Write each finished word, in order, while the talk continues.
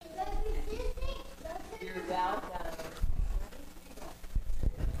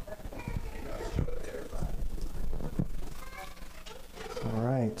All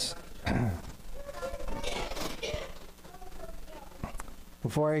right.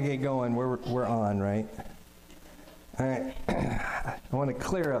 Before I get going, we're on, right? All right. I want to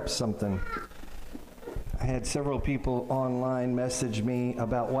clear up something. I had several people online message me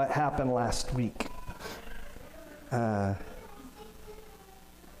about what happened last week. The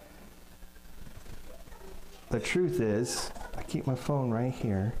truth is, I keep my phone right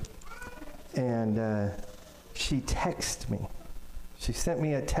here, and she texted me. She sent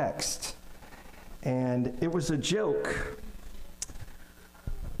me a text, and it was a joke.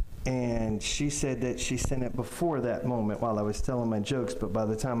 And she said that she sent it before that moment while I was telling my jokes, but by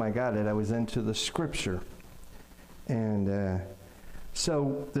the time I got it, I was into the scripture. And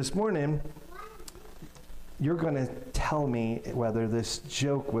so this morning, you're going to tell me whether this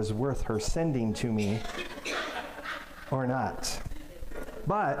joke was worth her sending to me or not.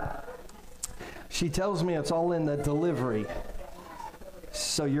 But she tells me it's all in the delivery.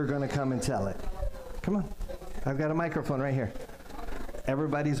 So you're going to come and tell it. Come on. I've got a microphone right here.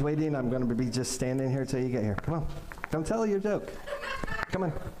 Everybody's waiting. I'm going to be just standing here till you get here. Come on. Come tell your joke. Come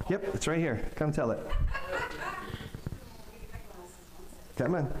on. Yep, it's right here. Come tell it.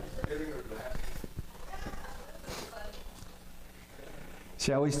 Come on.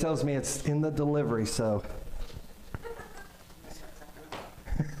 She always tells me it's in the delivery, so.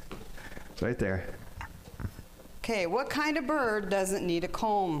 It's right there. Okay, what kind of bird doesn't need a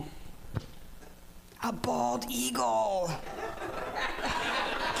comb? A bald eagle.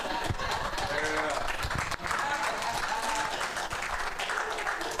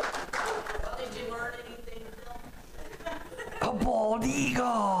 Did you learn anything, Phil? A bald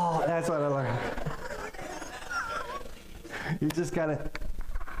eagle. That's what I learned. You just gotta.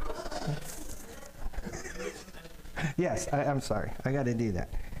 Yes, I'm sorry. I gotta do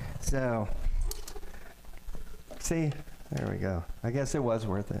that. So, see, there we go. I guess it was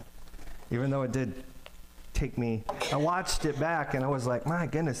worth it. Even though it did take me, I watched it back and I was like, my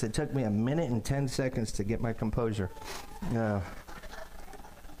goodness, it took me 1 minute and 10 seconds to get my composure. No,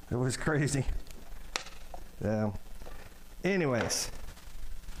 it was crazy. Anyways,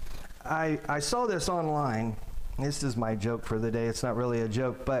 I saw this online. This is my joke for the day. It's not really a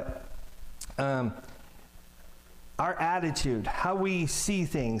joke, but our attitude, how we see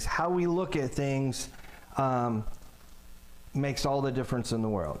things, how we look at things, makes all the difference in the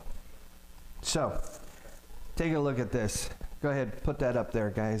world. So, take a look at this. Go ahead, put that up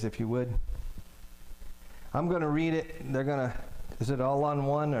there, guys, if you would. I'm going to read it. They're going to, is it all on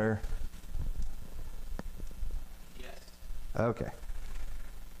one or? Yes. Okay.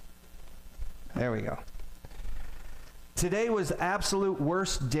 There we go. Today was the absolute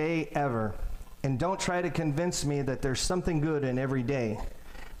worst day ever. And don't try to convince me that there's something good in every day.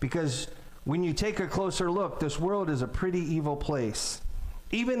 Because when you take a closer look, this world is a pretty evil place.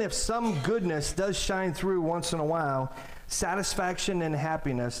 Even if some goodness does shine through once in a while, satisfaction and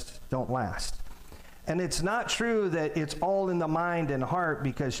happiness don't last. And it's not true that it's all in the mind and heart,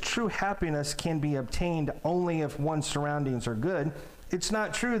 because true happiness can be obtained only if one's surroundings are good. It's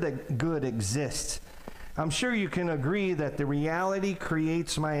not true that good exists. I'm sure you can agree that the reality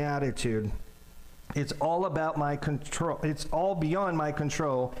creates my attitude. It's all about my control. It's all beyond my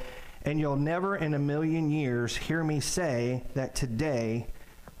control. And you'll never in a million years hear me say that today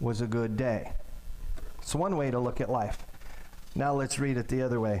was a good day. It's one way to look at life. Now let's read it the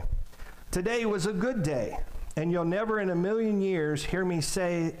other way. Today was a good day. And you'll never in a million years hear me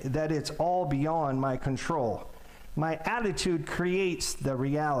say that it's all beyond my control. My attitude creates the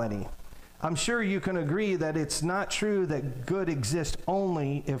reality. I'm sure you can agree that it's not true that good exists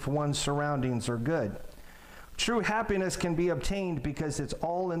only if one's surroundings are good. True happiness can be obtained because it's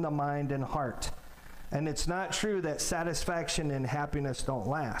all in the mind and heart. And it's not true that satisfaction and happiness don't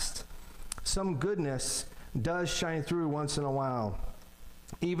last. Some goodness does shine through once in a while,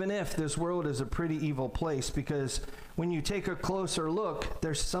 even if this world is a pretty evil place, because when you take a closer look,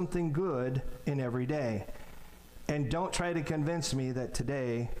 there's something good in every day. And don't try to convince me that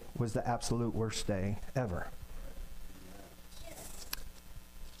today was the absolute worst day ever.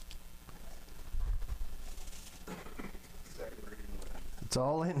 It's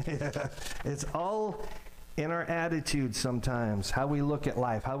all in it's all in our attitude sometimes, how we look at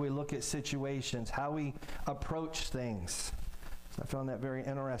life, how we look at situations, how we approach things. So I found that very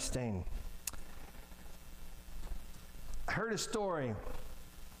interesting. I heard a story.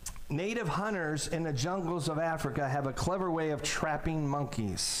 Native hunters in the jungles of Africa have a clever way of trapping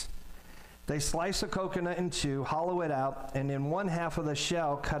monkeys. They slice a coconut in two, hollow it out, and in one half of the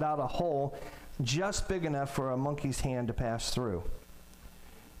shell cut out a hole just big enough for a monkey's hand to pass through.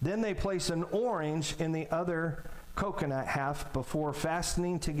 Then they place an orange in the other coconut half before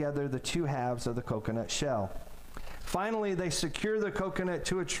fastening together the two halves of the coconut shell. Finally, they secure the coconut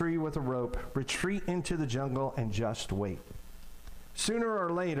to a tree with a rope, retreat into the jungle, and just wait. Sooner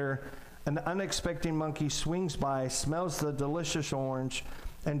or later, an unexpected monkey swings by, smells the delicious orange,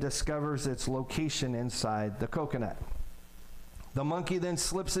 and discovers its location inside the coconut. The monkey then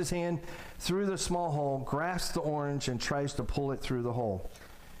slips his hand through the small hole, grasps the orange, and tries to pull it through the hole.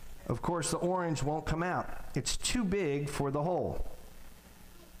 Of course, the orange won't come out. It's too big for the hole.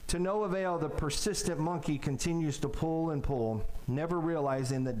 To no avail, the persistent monkey continues to pull and pull, never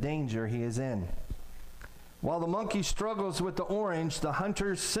realizing the danger he is in. While the monkey struggles with the orange, the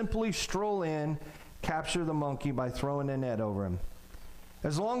hunters simply stroll in, capture the monkey by throwing a net over him.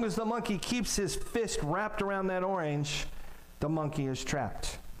 As long as the monkey keeps his fist wrapped around that orange, the monkey is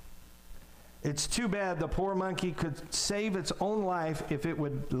trapped. It's too bad the poor monkey could save its own life if it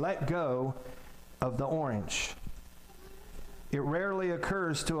would let go of the orange. It rarely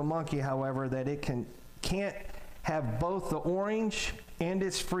occurs to a monkey, however, that it can't have both the orange and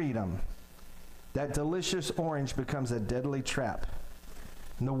its freedom. That delicious orange becomes a deadly trap.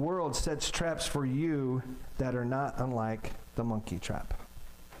 And the world sets traps for you that are not unlike the monkey trap.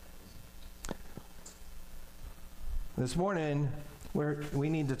 This morning, we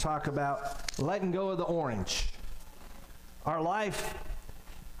need to talk about letting go of the orange. Our life,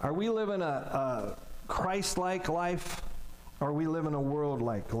 are we living a Christ-like life, or are we living a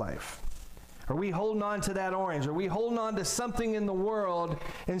world-like life? Are we holding on to that orange? Are we holding on to something in the world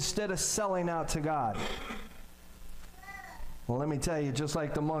instead of selling out to God? Well, let me tell you, just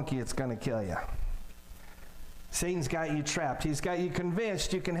like the monkey, it's going to kill you. Satan's got you trapped. He's got you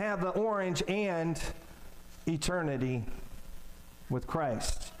convinced you can have the orange and eternity with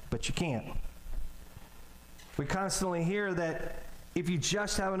Christ, but you can't. We constantly hear that if you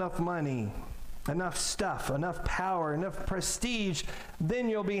just have enough money, enough stuff, enough power, enough prestige, then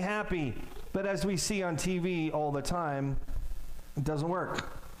you'll be happy. But as we see on TV all the time, it doesn't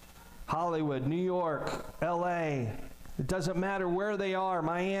work. Hollywood, New York, LA, it doesn't matter where they are,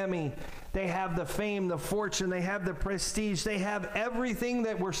 Miami, they have the fame, the fortune, they have the prestige, they have everything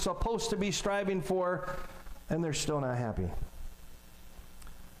that we're supposed to be striving for, and they're still not happy.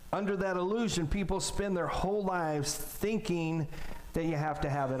 Under that illusion, people spend their whole lives thinking that you have to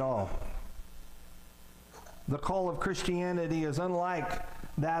have it all. The call of Christianity is unlike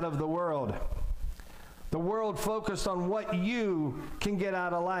that of the world. The world focused on what you can get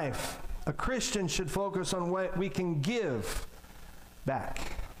out of life. A Christian should focus on what we can give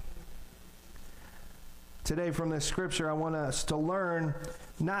back. Today from this scripture, I want us to learn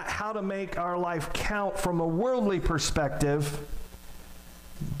not how to make our life count from a worldly perspective,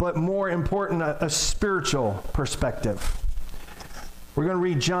 but more important, a spiritual perspective. We're going to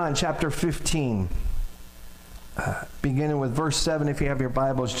read John chapter 15. Beginning with verse 7, if you have your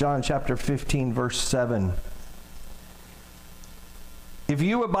Bibles, John chapter 15, verse 7. If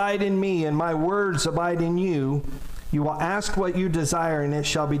you abide in me and my words abide in you, you will ask what you desire and it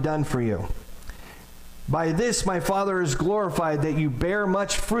shall be done for you. By this my Father is glorified, that you bear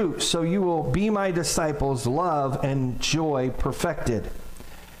much fruit, so you will be my disciples, love and joy perfected.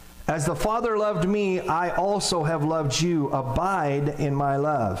 As the Father loved me, I also have loved you. Abide in my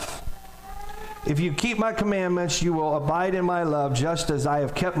love. If you keep my commandments, you will abide in my love, just as I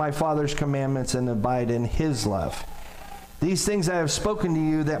have kept my Father's commandments and abide in his love. These things I have spoken to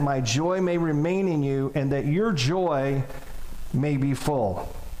you, that my joy may remain in you, and that your joy may be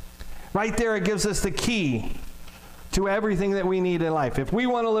full. Right there, it gives us the key to everything that we need in life. If we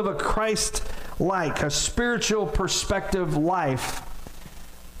want to live a Christ-like, a spiritual perspective life,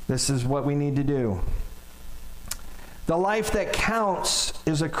 this is what we need to do. The life that counts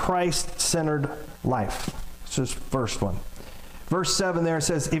is a Christ-centered life. It's just first one. Verse 7 there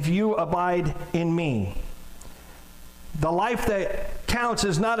says, if you abide in me. The life that counts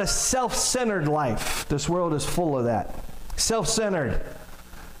is not a self-centered life. This world is full of that. Self-centered.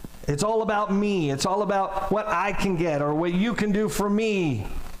 It's all about me. It's all about what I can get or what you can do for me.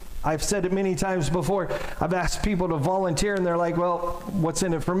 I've said it many times before. I've asked people to volunteer and they're like, well, what's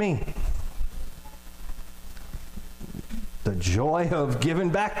in it for me? The joy of giving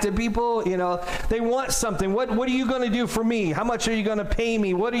back to people, you know, they want something. What are you going to do for me? How much are you going to pay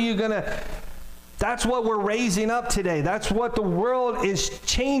me? What are you going to... That's what we're raising up today. That's what the world is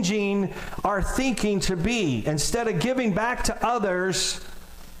changing our thinking to be. Instead of giving back to others,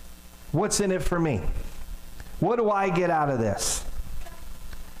 what's in it for me? What do I get out of this?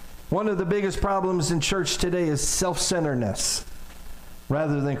 One of the biggest problems in church today is self-centeredness.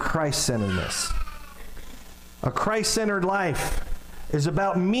 rather than Christ-centeredness. A Christ-centered life is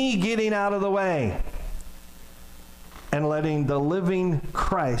about me getting out of the way and letting the living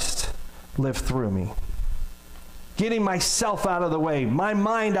Christ live through me. Getting myself out of the way, my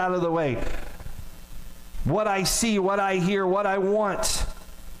mind out of the way, what I see, what I hear, what I want.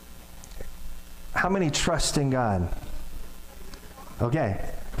 How many trust in God? Okay,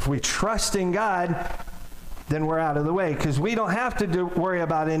 if we trust in God, then we're out of the way, because we don't have to worry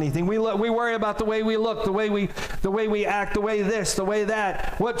about anything. We worry about the way we look, the way we act, the way this, the way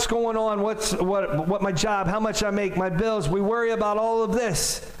that, what's going on, what my job, how much I make, my bills. We worry about all of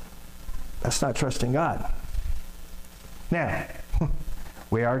this. That's not trusting God. Now,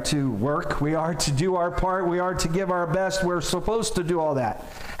 we are to work, we are to do our part, we are to give our best, we're supposed to do all that.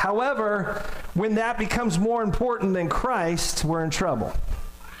 However, when that becomes more important than Christ, we're in trouble.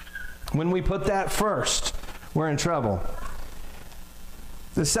 When we put that first, we're in trouble.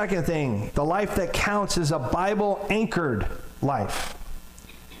 The second thing, the life that counts is a Bible-anchored life.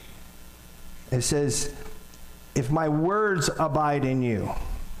 It says, if my words abide in you,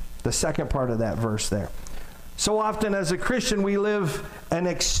 the second part of that verse there. So often as a Christian, we live an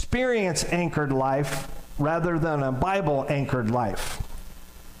experience-anchored life rather than a Bible-anchored life.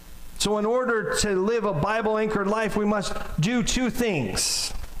 So in order to live a Bible-anchored life, we must do two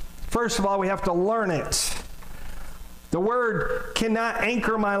things. First of all, we have to learn it. The Word cannot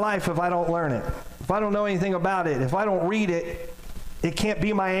anchor my life if I don't learn it. If I don't know anything about it, if I don't read it, it can't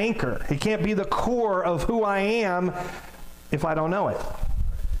be my anchor. It can't be the core of who I am if I don't know it.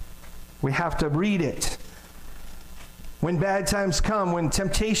 We have to read it. When bad times come, when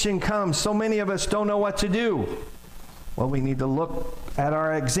temptation comes, so many of us don't know what to do. Well, we need to look at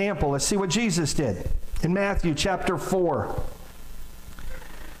our example. Let's see what Jesus did. In Matthew chapter 4.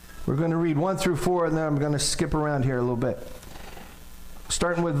 We're going to read 1 through 4, and then I'm going to skip around here a little bit.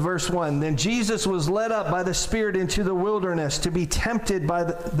 Starting with verse 1. Then Jesus was led up by the Spirit into the wilderness to be tempted by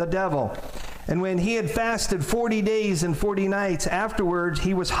the devil. And when he had fasted 40 days and 40 nights, afterwards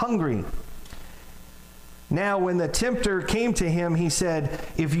he was hungry. Now when the tempter came to him, he said,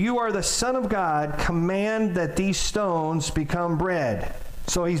 if you are the Son of God, command that these stones become bread.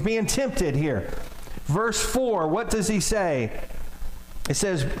 So he's being tempted here. Verse 4, what does he say? It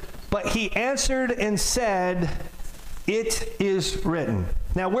says, but he answered and said, it is written.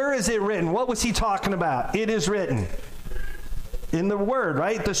 Now where is it written? What was he talking about? It is written. In the Word,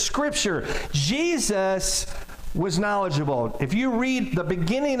 right? The Scripture. Jesus was knowledgeable. If you read the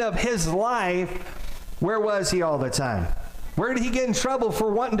beginning of his life, where was he all the time? Where did he get in trouble for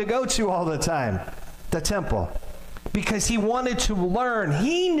wanting to go to all the time? The temple. Because he wanted to learn.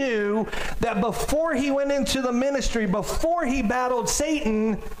 He knew that before he went into the ministry, before he battled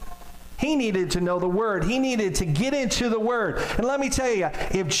Satan, he needed to know the Word. He needed to get into the Word. And let me tell you,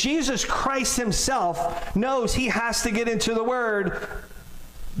 if Jesus Christ himself knows he has to get into the Word,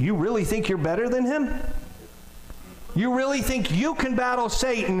 you really think you're better than him? You really think you can battle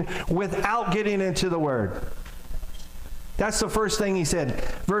Satan without getting into the Word? That's the first thing he said.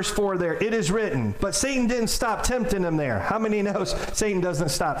 Verse 4 there, it is written. But Satan didn't stop tempting him there. How many knows Satan doesn't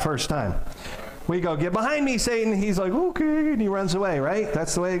stop first time? We go, get behind me, Satan. He's like, okay, and he runs away, right?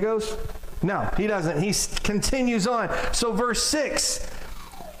 That's the way it goes? No, he doesn't. He continues on. So verse 6,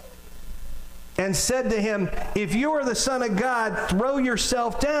 and said to him, if you are the Son of God, throw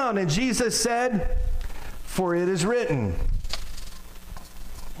yourself down. And Jesus said, for it is written.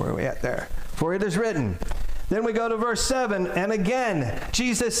 Where are we at there? For it is written. Then we go to verse 7, and again,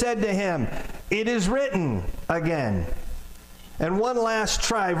 Jesus said to him, it is written again. And one last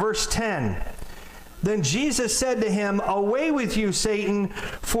try, verse 10. Then Jesus said to him, away with you, Satan,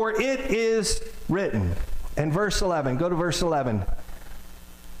 for it is written. And verse 11, go to verse 11.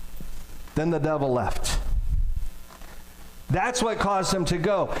 Then the devil left. That's what caused him to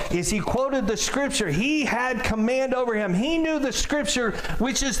go, is he quoted the Scripture. He had command over him. He knew the Scripture,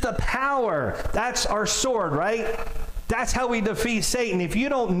 which is the power. That's our sword, right? That's how we defeat Satan. If you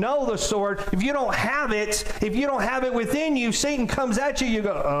don't know the sword, if you don't have it within you, Satan comes at you, you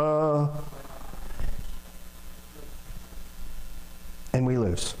go, and we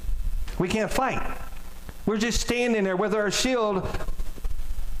lose. We can't fight. We're just standing there with our shield,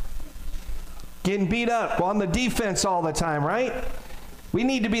 getting beat up on the defense all the time, right? We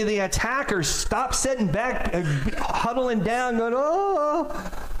need to be the attackers. Stop sitting back, huddling down, going, oh,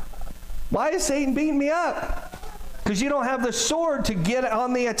 why is Satan beating me up? Because you don't have the sword to get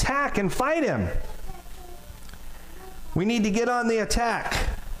on the attack and fight him. We need to get on the attack.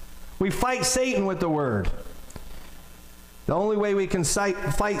 We fight Satan with the Word. The only way we can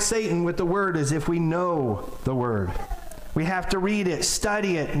fight Satan with the Word is if we know the Word. We have to read it,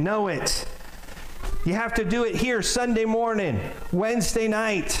 study it, know it. You have to do it here Sunday morning, Wednesday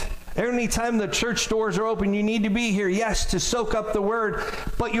night. Anytime the church doors are open, you need to be here, yes, to soak up the Word.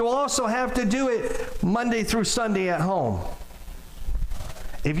 But you also have to do it Monday through Sunday at home.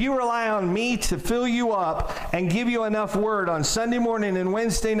 If you rely on me to fill you up and give you enough Word on Sunday morning and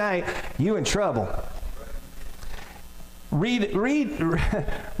Wednesday night, you're in trouble. Read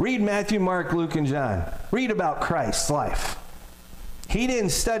Matthew, Mark, Luke, and John. Read about Christ's life. He didn't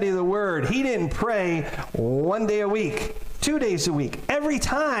study the Word. He didn't pray 1 day a week, 2 days a week. Every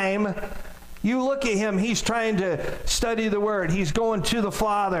time you look at him, he's trying to study the Word. He's going to the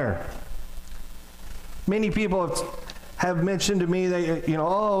Father. Many people have mentioned to me that,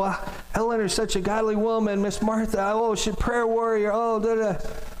 Eleanor's such a godly woman. Miss Martha, oh, she's a prayer warrior. Oh, da-da.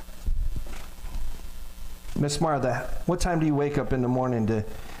 Miss Martha, what time do you wake up in the morning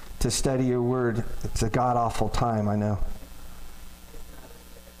to study your Word? It's a god-awful time, I know.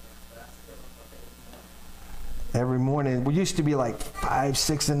 Every morning. We used to be like 5,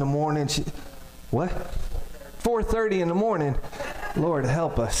 6 in the morning. What? 4:30 in the morning. Lord,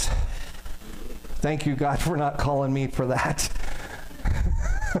 help us. Thank you, God, for not calling me for that.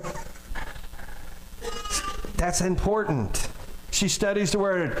 That's important. She studies the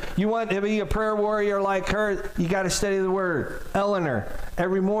Word. You want to be a prayer warrior like her, you got to study the Word. Eleanor,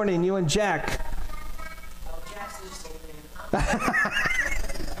 every morning, you and Jack. Oh, Jack's sleeping.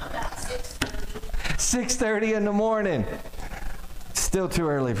 About 6:30. 6:30 in the morning. Still too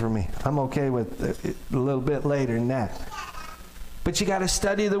early for me. I'm okay with a little bit later than that. But you got to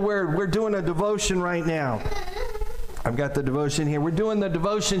study the Word. We're doing a devotion right now. I've got the devotion here. We're doing the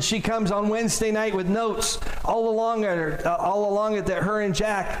devotion. She comes on Wednesday night with notes all along it that her and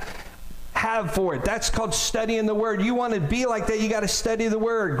Jack have for it. That's called studying the Word. You want to be like that, you got to study the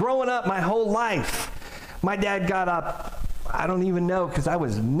Word. Growing up my whole life, my dad got up, I don't even know, because I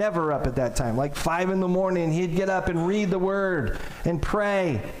was never up at that time. Like 5 in the morning, he'd get up and read the Word and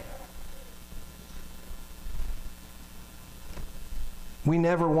pray. We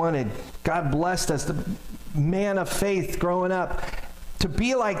never wanted. God blessed us, the man of faith growing up. To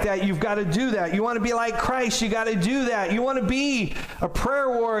be like that, you've got to do that. You want to be like Christ, you got to do that. You want to be a prayer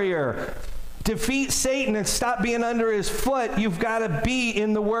warrior, defeat Satan and stop being under his foot, you've got to be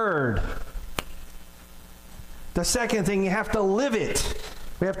in the Word. The second thing, you have to live it.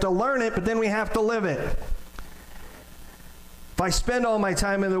 We have to learn it, but then we have to live it. If I spend all my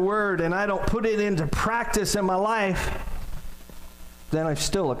time in the Word and I don't put it into practice in my life, then I've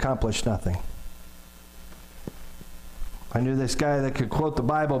still accomplished nothing. I knew this guy that could quote the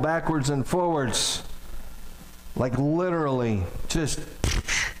Bible backwards and forwards, like literally,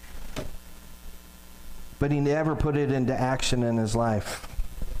 but he never put it into action in his life.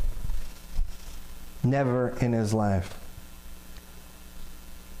 Never in his life.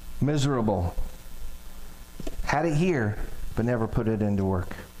 Miserable. Had it here, but never put it into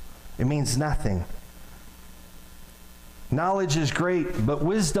work. It means nothing. Knowledge is great, but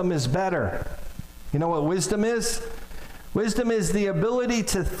wisdom is better. You know what wisdom is? Wisdom is the ability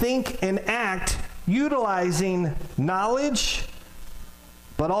to think and act utilizing knowledge,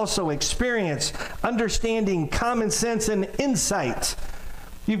 but also experience, understanding, common sense, and insight.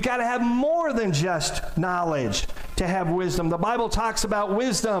 You've got to have more than just knowledge to have wisdom. The Bible talks about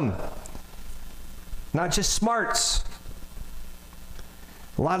wisdom, not just smarts.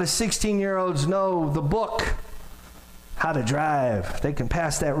 A lot of 16-year-olds know the book, How to Drive. They can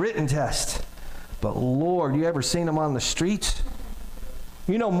pass that written test. But Lord, you ever seen them on the streets?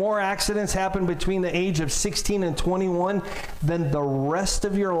 You know more accidents happen between the age of 16 and 21 than the rest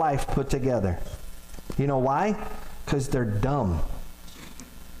of your life put together. You know why? Because they're dumb.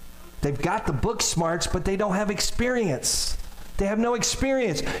 They've got the book smarts, but they don't have experience. They have no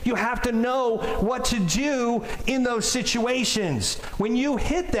experience. You have to know what to do in those situations. When you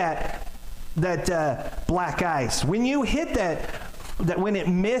hit that black ice, when you hit that when it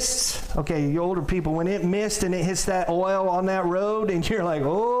mists, okay, you older people, when it mists and it hits that oil on that road and you're like,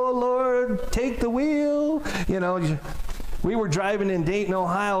 oh, Lord, take the wheel. You know, we were driving in Dayton,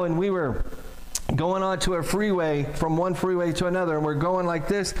 Ohio, and we were going onto a freeway from one freeway to another, and we're going like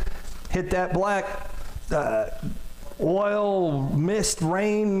this, hit that black oil, mist,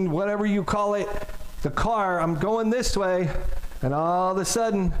 rain, whatever you call it, the car, I'm going this way, and all of a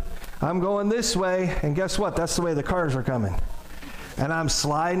sudden, I'm going this way, and guess what? That's the way the cars are coming. And I'm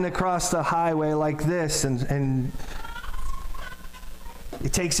sliding across the highway like this, and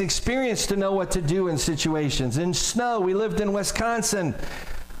it takes experience to know what to do in situations. In snow, we lived in Wisconsin.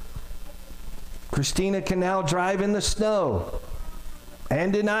 Christina can now drive in the snow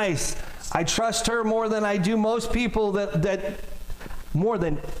and in ice. I trust her more than I do most people that more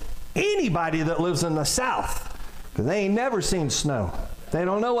than anybody that lives in the South, because they ain't never seen snow. They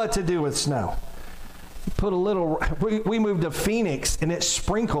don't know what to do with snow. Put a little, we moved to Phoenix and it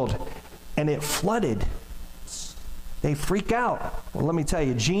sprinkled and it flooded. They freak out. Well, let me tell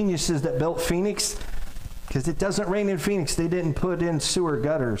you, geniuses that built Phoenix, because it doesn't rain in Phoenix, they didn't put in sewer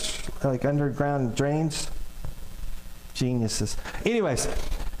gutters, like underground drains. Geniuses. Anyways,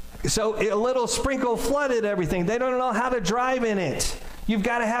 so a little sprinkle flooded everything. They don't know how to drive in it. You've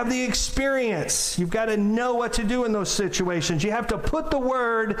got to have the experience. You've got to know what to do in those situations. You have to put the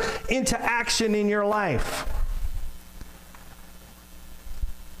word into action in your life.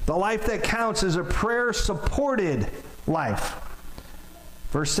 The life that counts is a prayer-supported life.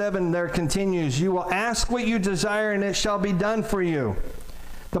 Verse 7 there continues, you will ask what you desire and it shall be done for you.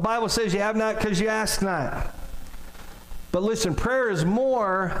 The Bible says you have not because you ask not. But listen, prayer is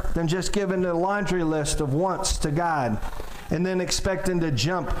more than just giving a laundry list of wants to God and then expecting to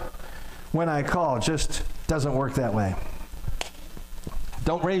jump when I call. Just doesn't work that way.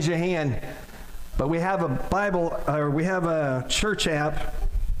 Don't raise your hand, but we have a Bible, or we have a church app.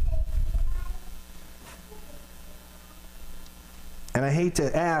 And I hate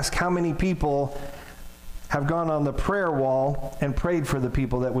to ask how many people have gone on the prayer wall and prayed for the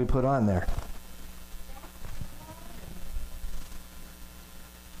people that we put on there.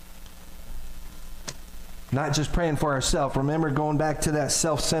 Not just praying for ourselves. Remember going back to that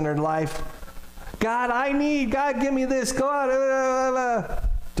self-centered life? God, I need. God, give me this. God.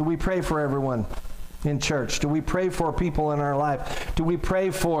 Do we pray for everyone in church? Do we pray for people in our life? Do we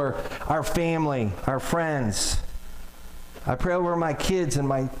pray for our family, our friends? I pray over my kids and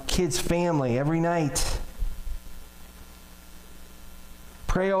my kids' family every night.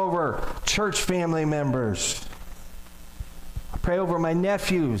 Pray over church family members. I pray over my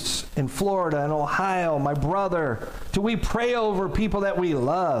nephews in Florida and Ohio, my brother. Do we pray over people that we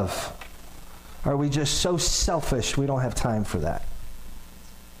love? Or are we just so selfish we don't have time for that?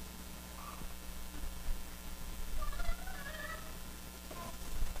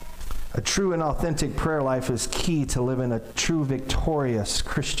 A true and authentic prayer life is key to living a true victorious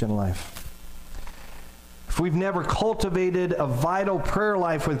Christian life. If we've never cultivated a vital prayer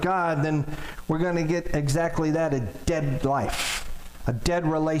life with God, then we're going to get exactly that, a dead life, a dead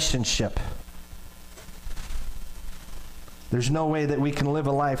relationship. There's no way that we can live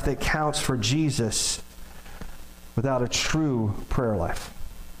a life that counts for Jesus without a true prayer life.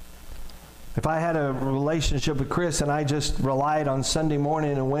 If I had a relationship with Chris and I just relied on Sunday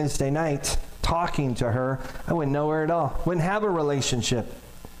morning and Wednesday night talking to her, I wouldn't know her at all. Wouldn't have a relationship.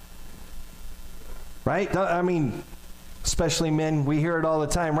 Right? I mean, especially men, we hear it all the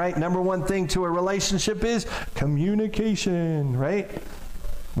time, right? Number one thing to a relationship is communication, right?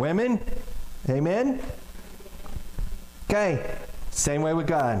 Women, amen? Okay, same way with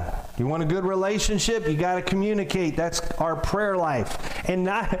God. You want a good relationship, you got to communicate. That's our prayer life. And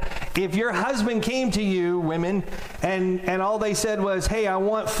not if your husband came to you, women, and all they said was, hey, I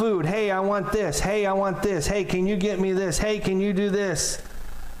want food. Hey, I want this. Hey, I want this. Hey, can you get me this? Hey, can you do this?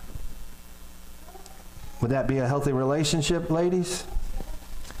 Would that be a healthy relationship, ladies?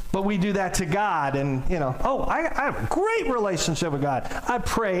 But we do that to God, and, I have a great relationship with God. I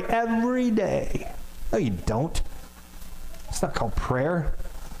pray every day. No, you don't. It's not called prayer.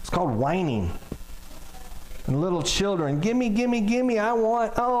 It's called whining. And little children, gimme, gimme, gimme, I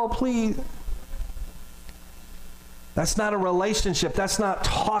want, oh, please. That's not a relationship. That's not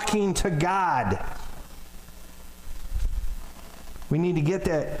talking to God. We need to get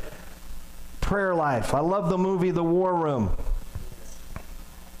that prayer life. I love the movie The War Room.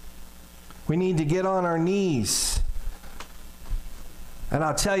 We need to get on our knees. And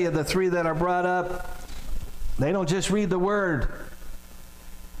I'll tell you, the three that are brought up, they don't just read the Word.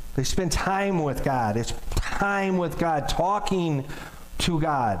 They spend time with God. It's time with God, talking to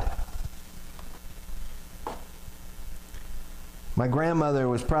God. My grandmother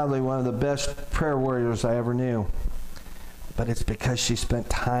was probably one of the best prayer warriors I ever knew. But it's because she spent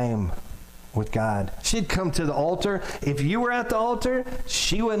time with God. She'd come to the altar. If you were at the altar,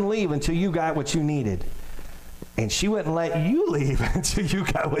 she wouldn't leave until you got what you needed. And she wouldn't let you leave until you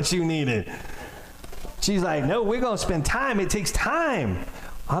got what you needed. She's like, no, we're going to spend time. It takes time.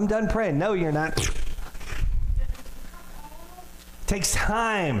 I'm done praying. No, you're not. It takes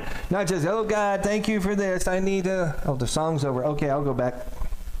time. Not just, oh, God, thank you for this. I need to, oh, the song's over. Okay, I'll go back.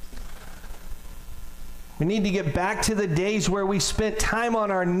 We need to get back to the days where we spent time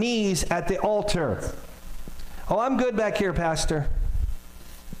on our knees at the altar. Oh, I'm good back here, Pastor.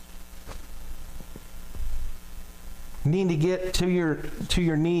 You need to get to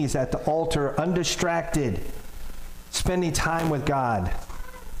your knees at the altar, undistracted, spending time with God,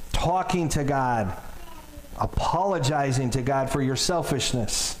 talking to God, apologizing to God for your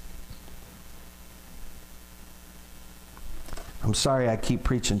selfishness. I'm sorry I keep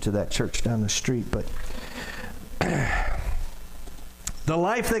preaching to that church down the street, but the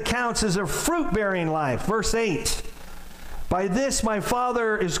life that counts is a fruit-bearing life. Verse 8. By this my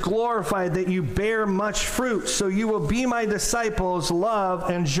Father is glorified, that you bear much fruit, so you will be my disciples, love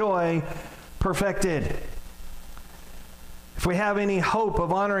and joy perfected. If we have any hope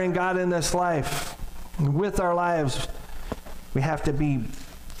of honoring God in this life, with our lives, we have to be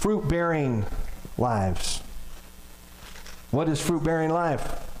fruit-bearing lives. What is fruit-bearing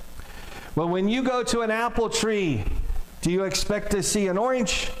life? Well, when you go to an apple tree, do you expect to see an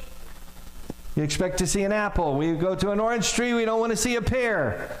orange? You expect to see an apple. We go to an orange tree, we don't want to see a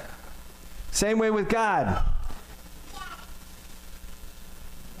pear. Same way with God.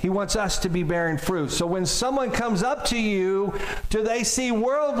 He wants us to be bearing fruit. So when someone comes up to you, do they see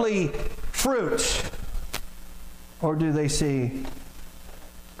worldly fruit? Or do they see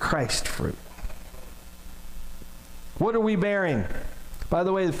Christ fruit? What are we bearing? By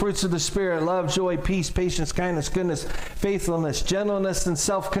the way, the fruits of the Spirit: love, joy, peace, patience, kindness, goodness, faithfulness, gentleness, and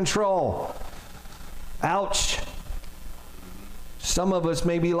self-control. Ouch. Some of us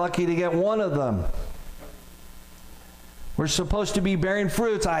may be lucky to get one of them. We're supposed to be bearing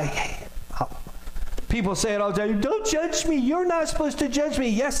fruits. People say it all the time, don't judge me. You're not supposed to judge me.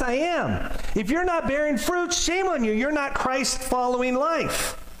 Yes, I am. If you're not bearing fruit, shame on you. You're not Christ-following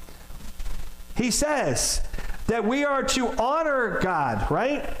life. He says that we are to honor God,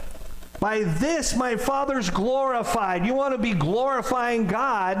 right? By this my Father's glorified. You want to be glorifying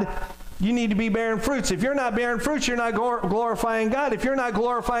God, you need to be bearing fruits. If you're not bearing fruits, you're not glorifying God. If you're not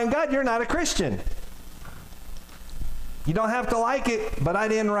glorifying God, you're not a Christian. You don't have to like it, but I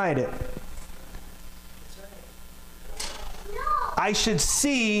didn't write it. I should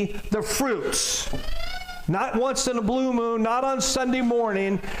see the fruits. Not once in a blue moon, not on Sunday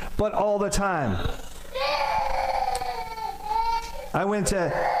morning, but all the time. I went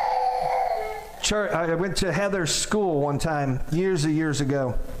to church. I went to Heather's school one time, years and years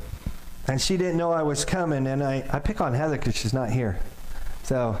ago, and she didn't know I was coming. And I pick on Heather because she's not here.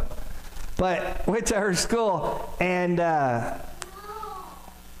 So, but went to her school, and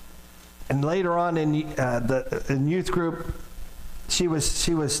later on in in youth group, she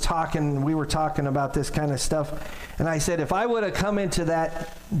was talking. We were talking about this kind of stuff, and I said, if I would have come into that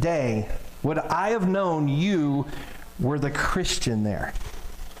day, would I have known you were the Christian there?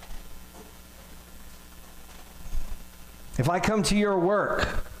 If I come to your work,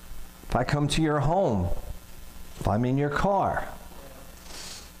 if I come to your home, if I'm in your car,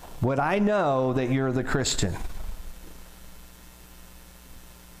 would I know that you're the Christian?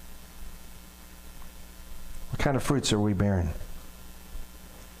 What kind of fruits are we bearing?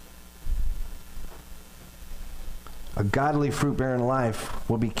 A godly fruit-bearing life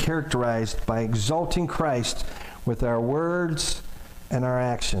will be characterized by exalting Christ with our words and our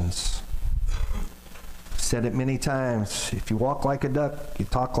actions. I've said it many times. If you walk like a duck, you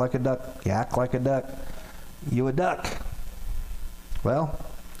talk like a duck, you act like a duck, you a duck. Well,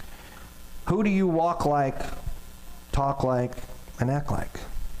 who do you walk like, talk like, and act like?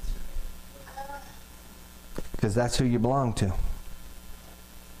 Because that's who you belong to.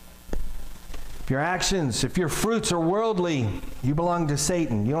 If your actions, if your fruits are worldly, you belong to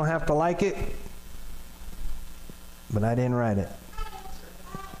Satan. You don't have to like it, but I didn't write it.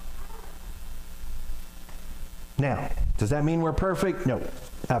 Now, does that mean we're perfect? No,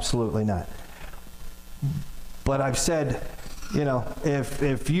 absolutely not. But I've said,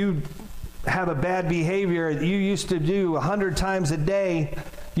 if you have a bad behavior you used to do 100 times a day,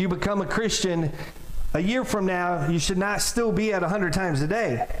 you become a Christian, a year from now, you should not still be at 100 times a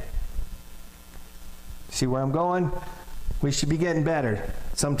day. See where I'm going? We should be getting better.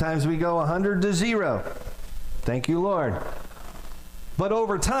 Sometimes we go 100 to 0. Thank you, Lord. But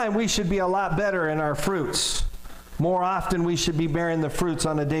over time, we should be a lot better in our fruits. More often, we should be bearing the fruits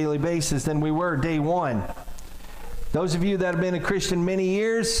on a daily basis than we were day one. Those of you that have been a Christian many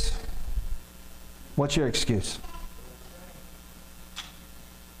years, what's your excuse?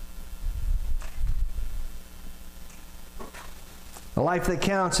 The life that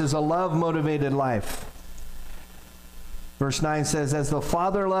counts is a love-motivated life. Verse 9 says, as the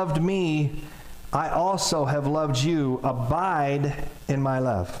Father loved me, I also have loved you. Abide in my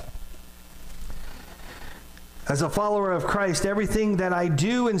love. As a follower of Christ, everything that I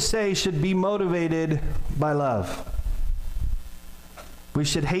do and say should be motivated by love. We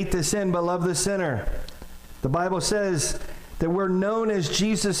should hate the sin but love the sinner. The Bible says that we're known as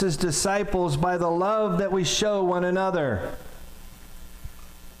Jesus' disciples by the love that we show one another.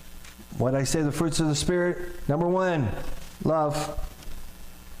 What I say, the fruits of the Spirit? Number 1, love.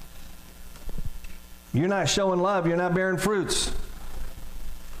 You're not showing love, you're not bearing fruits.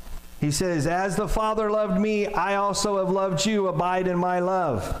 He says, as the Father loved me, I also have loved you. Abide in my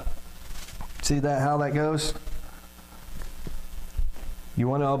love. See that, how that goes? You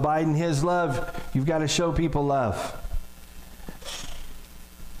want to abide in his love, you've got to show people love.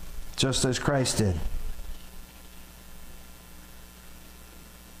 Just as Christ did.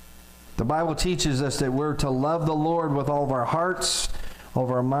 The Bible teaches us that we're to love the Lord with all of our hearts, all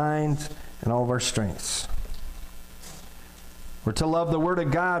of our minds, and all of our strengths. We're to love the Word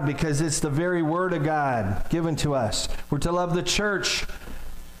of God because it's the very Word of God given to us. We're to love the church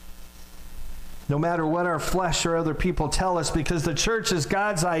no matter what our flesh or other people tell us, because the church is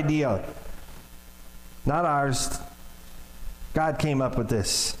God's idea, not ours. God came up with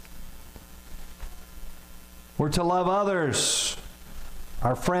this. We're to love others,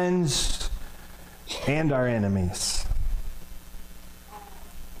 our friends, and our enemies.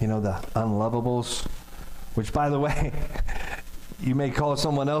 You know, the unlovables, which, by the way, you may call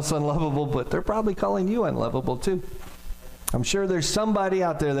someone else unlovable, but they're probably calling you unlovable too. I'm sure there's somebody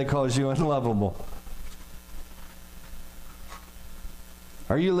out there that calls you unlovable.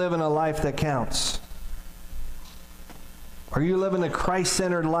 Are you living a life that counts? Are you living a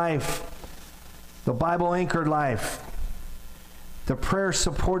Christ-centered life, the Bible-anchored life, the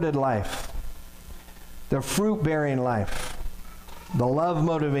prayer-supported life, the fruit-bearing life, the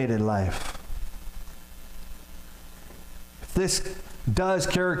love-motivated life? If this does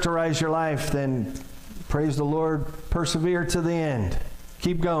characterize your life, then praise the Lord, persevere to the end.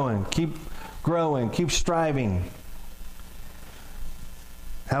 Keep going, keep growing, keep striving.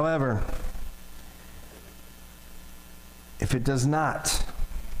 However, if it does not,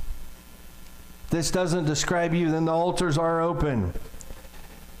 this doesn't describe you, then the altars are open.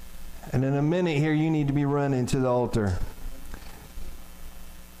 And in a minute here, you need to be running to the altar.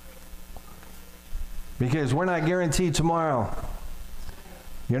 Because we're not guaranteed tomorrow.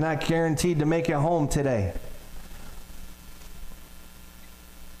 You're not guaranteed to make it home today.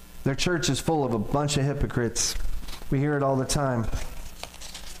 Their church is full of a bunch of hypocrites. We hear it all the time.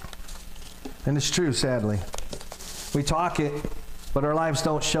 And it's true, sadly. We talk it, but our lives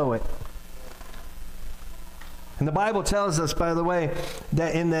don't show it. And the Bible tells us, by the way,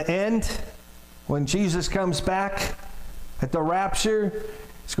 that in the end, when Jesus comes back at the rapture,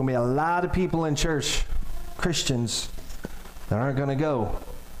 there's going to be a lot of people in church, Christians, that aren't going to go.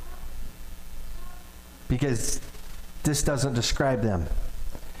 Because this doesn't describe them.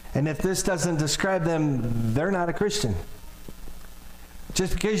 And if this doesn't describe them, they're not a Christian.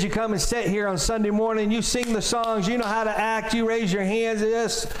 Just because you come and sit here on Sunday morning, you sing the songs, you know how to act, you raise your hands,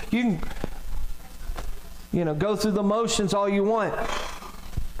 yes, you can, go through the motions all you want.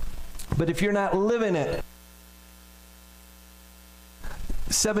 But if you're not living it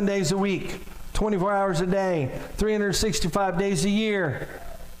 7 days a week, 24 hours a day, 365 days a year,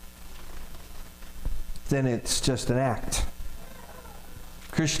 then it's just an act.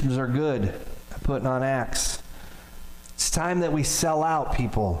 Christians are good at putting on acts. It's time that we sell out,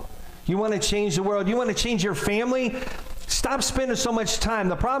 people. You want to change the world? You want to change your family? Stop spending so much time.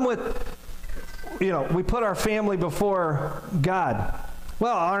 The problem with, we put our family before God.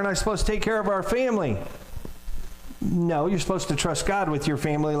 Well, aren't I supposed to take care of our family? No, you're supposed to trust God with your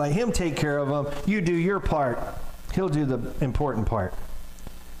family. Let Him take care of them. You do your part. He'll do the important part.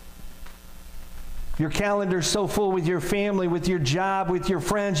 Your calendar's so full with your family, with your job, with your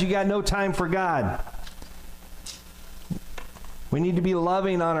friends, you got no time for God. We need to be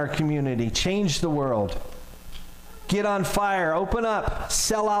loving on our community. Change the world. Get on fire. Open up.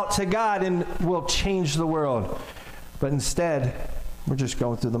 Sell out to God, and we'll change the world. But instead, we're just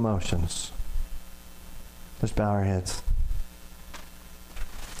going through the motions. Let's bow our heads.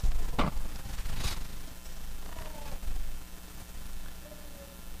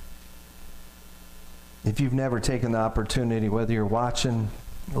 If you've never taken the opportunity, whether you're watching,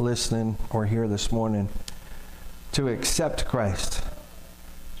 listening, or here this morning, to accept Christ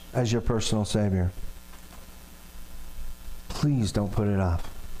as your personal Savior, please don't put it off.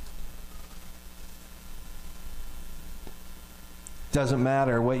 It doesn't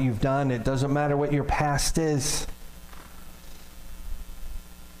matter what you've done. It doesn't matter what your past is.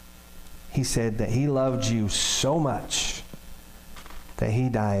 He said that He loved you so much that He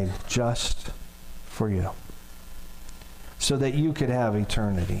died just for you, so that you could have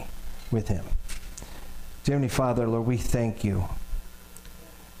eternity with Him. Dear Heavenly Father, Lord, we thank You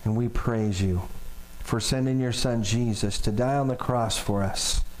and we praise You for sending your son Jesus to die on the cross for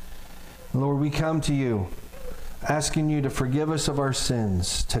us. Lord, we come to you asking you to forgive us of our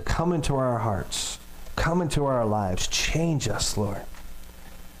sins, to come into our hearts, come into our lives. Change us, Lord.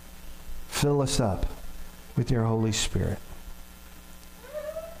 Fill us up with your Holy Spirit.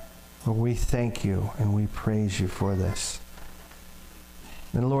 Lord, we thank you and we praise you for this.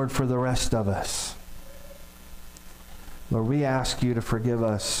 And Lord, for the rest of us, Lord, we ask you to forgive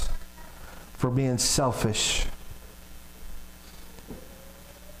us for being selfish,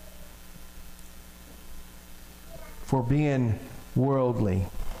 for being worldly,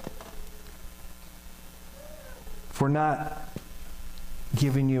 for not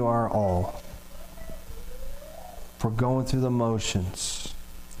giving you our all, for going through the motions.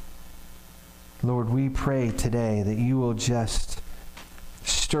 Lord, we pray today that you will just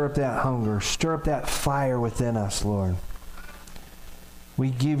stir up that hunger, stir up that fire within us, Lord. We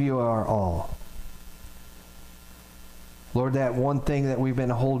give you our all. Lord, that one thing that we've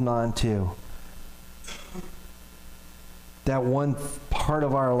been holding on to, that one part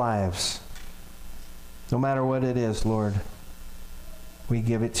of our lives, no matter what it is, Lord, we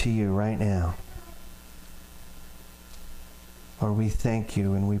give it to you right now. Lord, we thank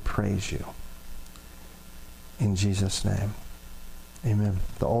you and we praise you. In Jesus' name, amen.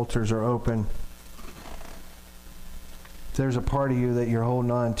 The altars are open. If there's a part of you that you're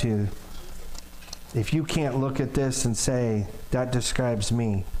holding on to, if you can't look at this and say, that describes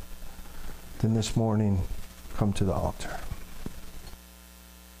me, then this morning, come to the altar.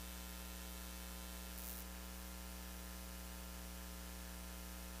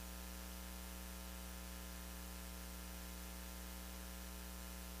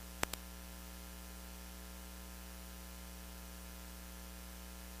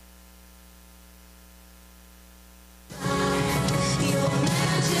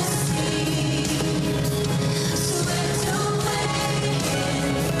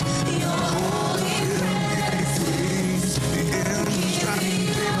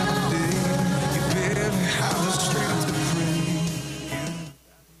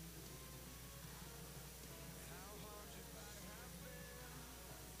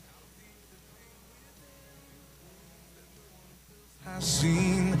 I've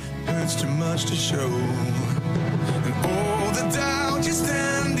seen, it's too much to show, and all the